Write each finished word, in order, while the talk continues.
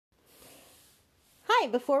Hi,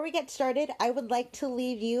 before we get started, I would like to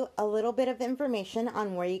leave you a little bit of information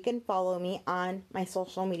on where you can follow me on my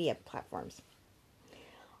social media platforms.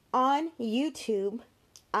 On YouTube,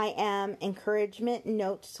 I am Encouragement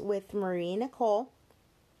Notes with Marie Nicole.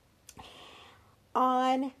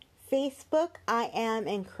 On Facebook, I am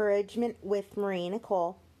Encouragement with Marie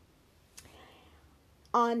Nicole.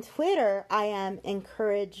 On Twitter, I am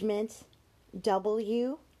Encouragement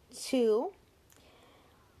W2.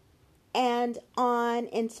 And on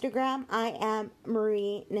Instagram, I am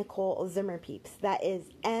Marie Nicole Zimmerpeeps. That is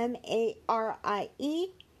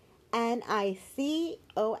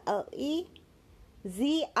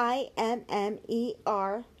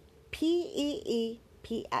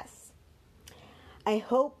I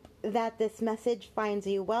hope that this message finds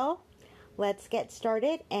you well. Let's get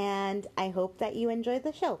started, and I hope that you enjoy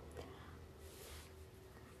the show.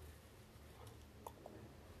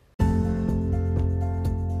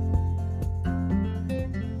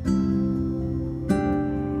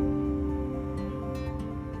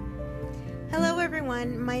 Hello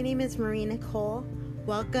everyone, my name is Marie Nicole.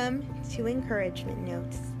 Welcome to Encouragement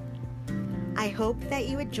Notes. I hope that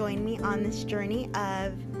you would join me on this journey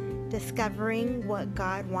of discovering what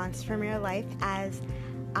God wants from your life as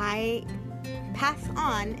I pass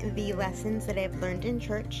on the lessons that I've learned in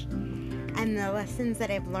church and the lessons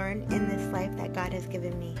that I've learned in this life that God has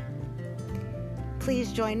given me.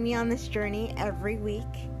 Please join me on this journey every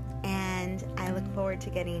week, and I look forward to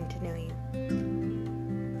getting to know you.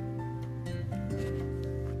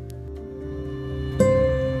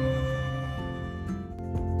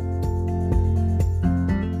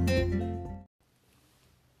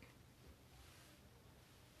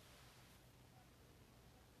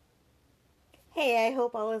 Hey, I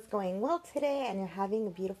hope all is going well today and you're having a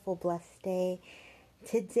beautiful, blessed day.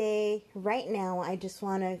 Today, right now, I just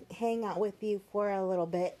want to hang out with you for a little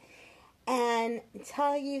bit and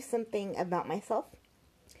tell you something about myself.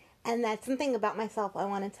 And that something about myself I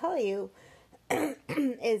want to tell you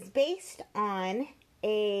is based on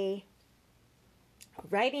a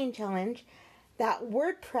writing challenge that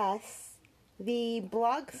WordPress, the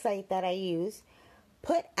blog site that I use,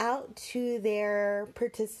 put out to their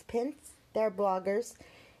participants, their bloggers.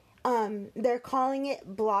 They're calling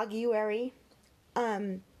it Bloguary.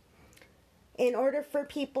 In order for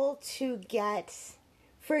people to get,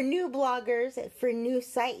 for new bloggers, for new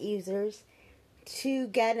site users, to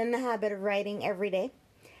get in the habit of writing every day.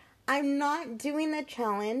 I'm not doing the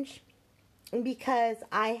challenge because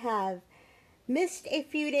I have missed a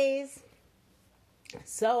few days,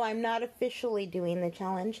 so I'm not officially doing the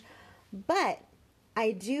challenge, but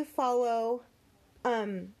I do follow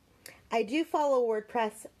WordPress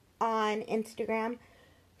on Instagram,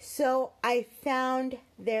 so I found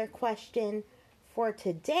their question for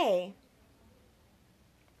today,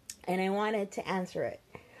 and I wanted to answer it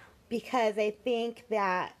because I think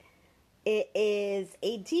that it is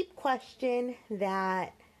a deep question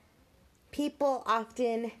that people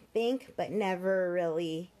often think but never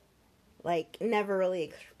really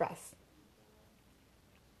express.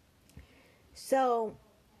 So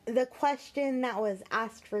the question that was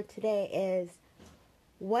asked for today is,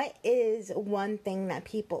 what is one thing that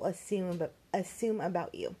people assume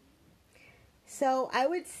about you? So I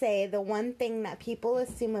would say the one thing that people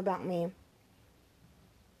assume about me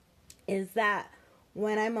is that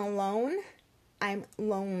when I'm alone, I'm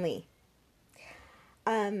lonely.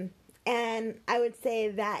 And I would say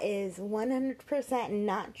that is 100%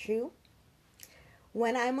 not true.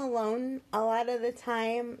 When I'm alone, a lot of the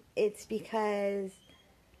time, it's because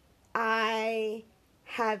I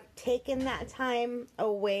have taken that time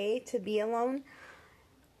away to be alone.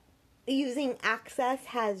 Using Access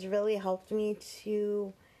has really helped me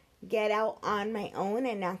to get out on my own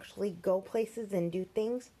and actually go places and do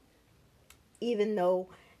things. Even though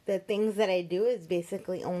the things that I do is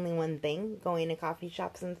basically only one thing, going to coffee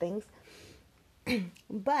shops and things.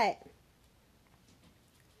 But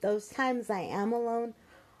those times I am alone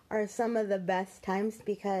are some of the best times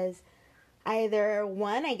because either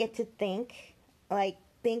one, I get to think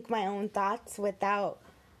my own thoughts without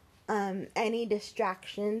any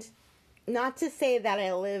distractions. Not to say that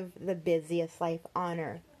I live the busiest life on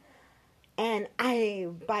earth, and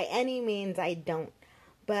by any means I don't.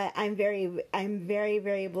 But I'm very,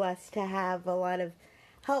 very blessed to have a lot of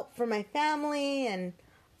help from my family, and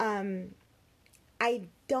I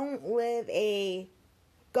don't live a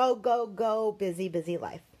go, busy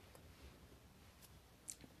life.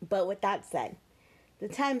 But with that said, the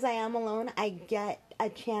times I am alone, I get a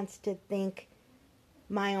chance to think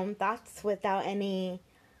my own thoughts without any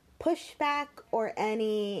pushback or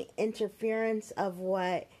any interference of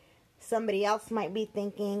what somebody else might be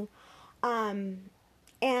thinking.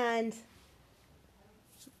 And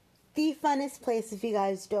the funnest place, if you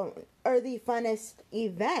guys don't, or the funnest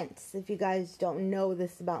events, if you guys don't know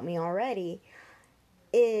this about me already,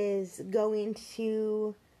 is going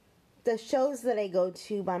to the shows that I go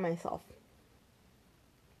to by myself.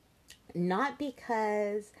 Not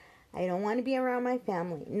because I don't want to be around my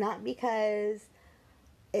family, not because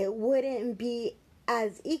it wouldn't be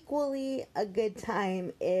as equally a good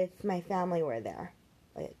time if my family were there.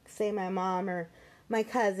 Like, say my mom or my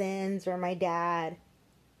cousins or my dad.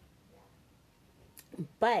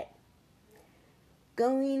 But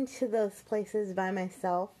going to those places by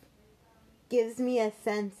myself gives me a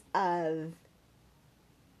sense of,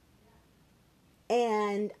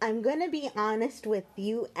 and I'm going to be honest with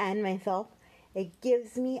you and myself, it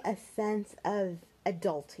gives me a sense of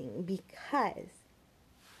adulting, because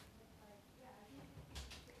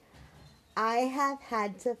I have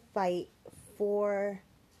had to fight for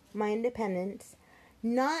my independence,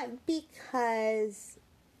 not because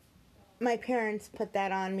my parents put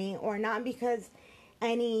that on me, or not because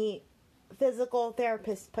any physical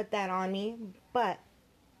therapist put that on me, but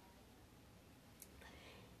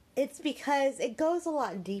it's because it goes a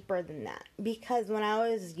lot deeper than that. Because when I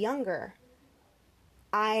was younger,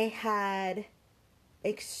 I had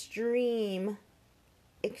extreme,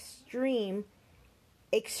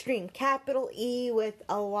 capital E with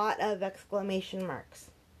a lot of exclamation marks.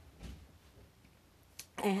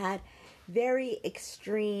 I had very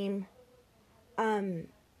extreme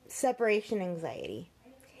separation anxiety.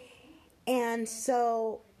 And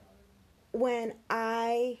so when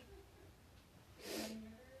I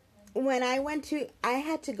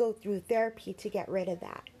had to go through therapy to get rid of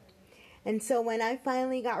that. And so when I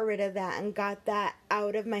finally got rid of that and got that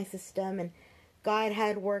out of my system, and God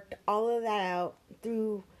had worked all of that out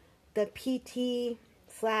through the PT/mental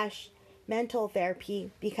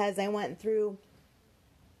therapy, because I went through,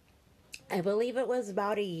 I believe it was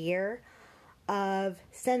about a year of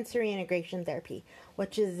sensory integration therapy,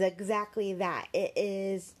 which is exactly that. It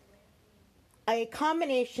is a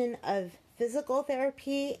combination of physical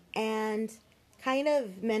therapy and kind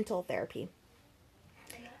of mental therapy,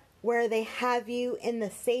 where they have you in the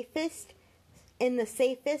safest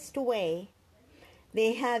way.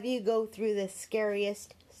 They have you go through the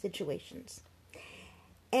scariest situations.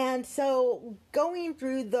 And so going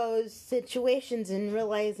through those situations and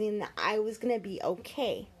realizing that I was going to be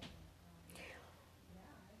okay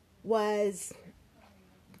was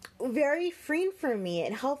very freeing for me.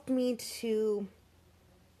 It helped me to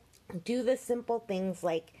do the simple things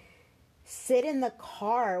like sit in the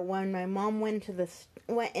car when my mom went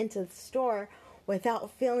into the store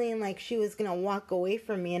without feeling like she was going to walk away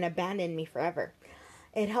from me and abandon me forever.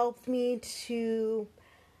 It helped me to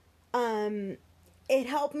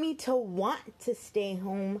want to stay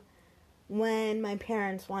home when my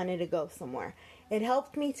parents wanted to go somewhere. It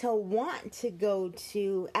helped me to want to go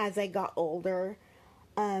to, as I got older,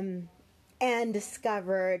 and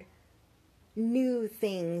discovered new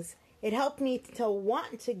things. It helped me to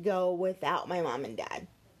want to go without my mom and dad.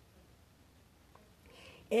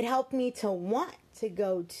 It helped me to want to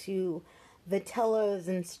go to Vitello's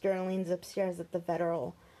and Sterling's upstairs at the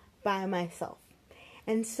Federal by myself.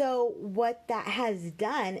 And so what that has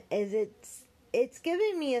done is it's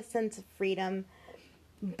given me a sense of freedom,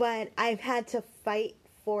 but I've had to fight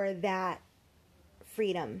for that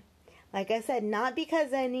freedom. Like I said, not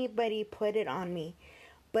because anybody put it on me,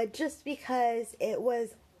 but just because it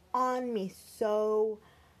was on me so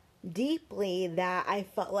deeply that I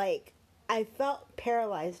felt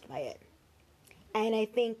paralyzed by it. And I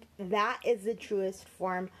think that is the truest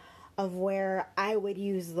form of where I would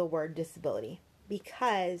use the word disability.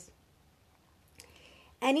 Because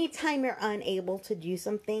anytime you're unable to do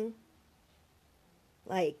something,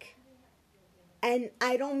 and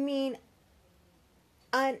I don't mean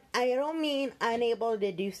unable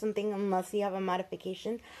to do something unless you have a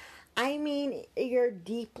modification. I mean you're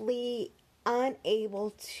deeply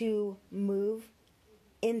unable to move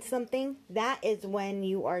in something. That is when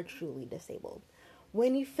you are truly disabled.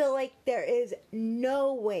 When you feel like there is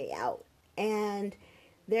no way out and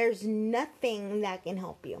there's nothing that can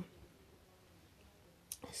help you.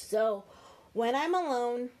 So when I'm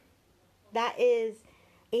alone, that is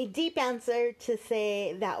a deep answer to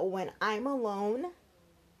say that when I'm alone,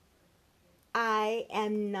 I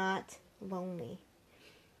am not lonely.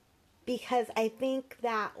 Because I think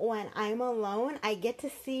that when I'm alone, I get to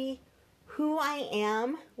see who I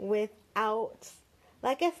am without,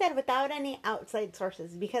 like I said, without any outside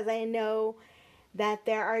sources. Because I know that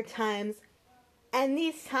there are times, and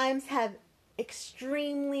these times have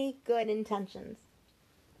extremely good intentions.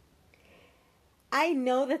 I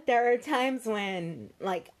know that there are times when,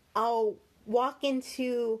 like, I'll walk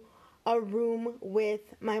into a room with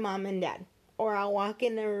my mom and dad, or I'll walk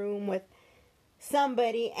in a room with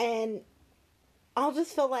somebody, and I'll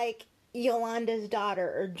just feel like Yolanda's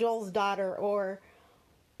daughter, or Joel's daughter, or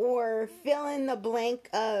fill in the blank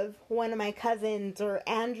of one of my cousins, or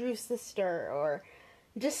Andrew's sister, or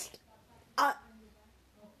just,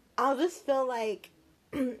 I'll just feel like,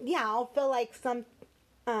 yeah, I'll feel like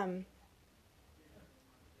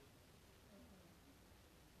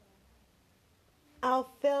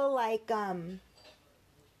I'll feel like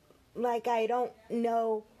I don't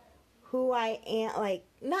know who I am, like,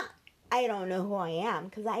 not, I don't know who I am,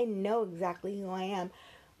 because I know exactly who I am,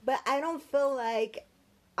 but I don't feel like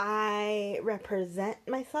I represent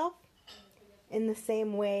myself in the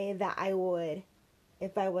same way that I would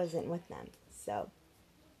if I wasn't with them. So,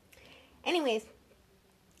 anyways,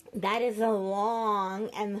 that is the long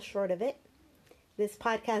and the short of it. This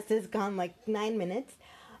podcast has gone like 9 minutes,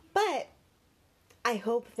 but I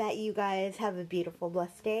hope that you guys have a beautiful,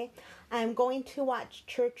 blessed day. I'm going to watch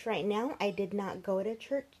church right now. I did not go to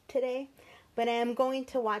church today, but I am going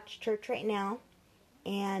to watch church right now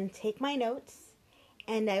and take my notes,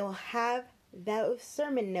 and I will have those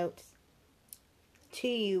sermon notes to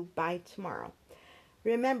you by tomorrow.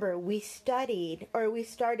 Remember, we started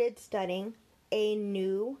studying a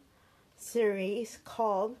new series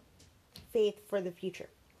called Faith for the Future.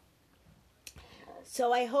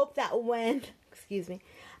 So I hope that when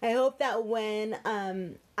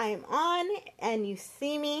I'm on and you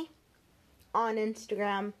see me on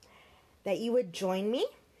Instagram, that you would join me,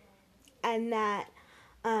 and that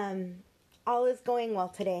all is going well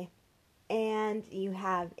today, and you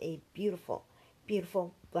have a beautiful,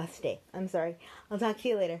 beautiful, blessed day. I'm sorry. I'll talk to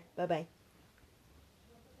you later. Bye-bye.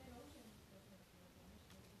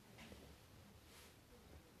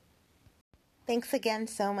 Thanks again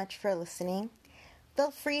so much for listening.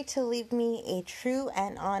 Feel free to leave me a true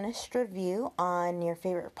and honest review on your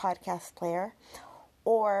favorite podcast player,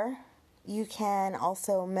 or you can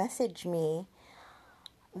also message me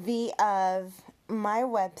via my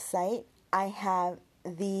website. I have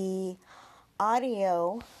the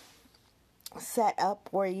audio set up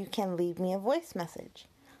where you can leave me a voice message.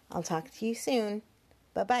 I'll talk to you soon.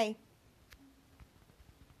 Bye-bye.